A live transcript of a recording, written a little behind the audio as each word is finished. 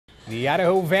The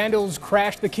Idaho Vandals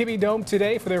crashed the Kibbe Dome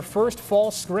today for their first fall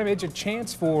scrimmage, a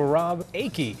chance for Rob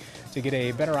Akey to get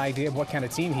a better idea of what kind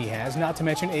of team he has, not to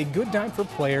mention a good time for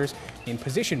players in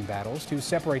position battles to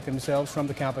separate themselves from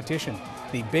the competition.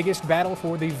 The biggest battle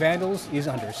for the Vandals is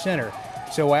under center.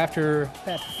 So after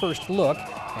that first look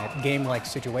at game-like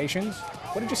situations,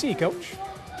 what did you see, Coach?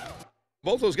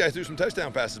 Both those guys threw some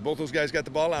touchdown passes. Both those guys got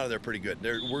the ball out of there pretty good.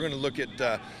 We're going to look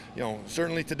at,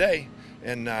 certainly today,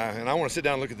 and I want to sit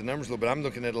down and look at the numbers a little bit. I'm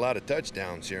looking at a lot of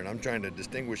touchdowns here, and I'm trying to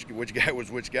distinguish which guy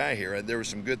was which guy here. There were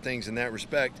some good things in that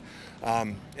respect,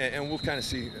 and we'll kind of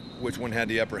see which one had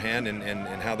the upper hand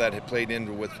and how that had played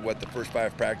into with what the first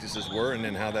 5 practices were, and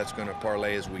then how that's going to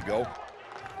parlay as we go.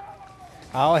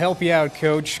 I'll help you out,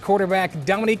 Coach. Quarterback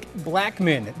Dominique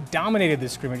Blackman dominated the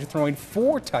scrimmage, throwing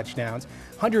 4 touchdowns,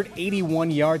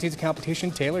 181 yards. His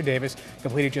competition, Taylor Davis,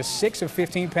 completed just 6 of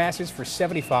 15 passes for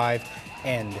 75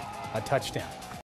 and a touchdown.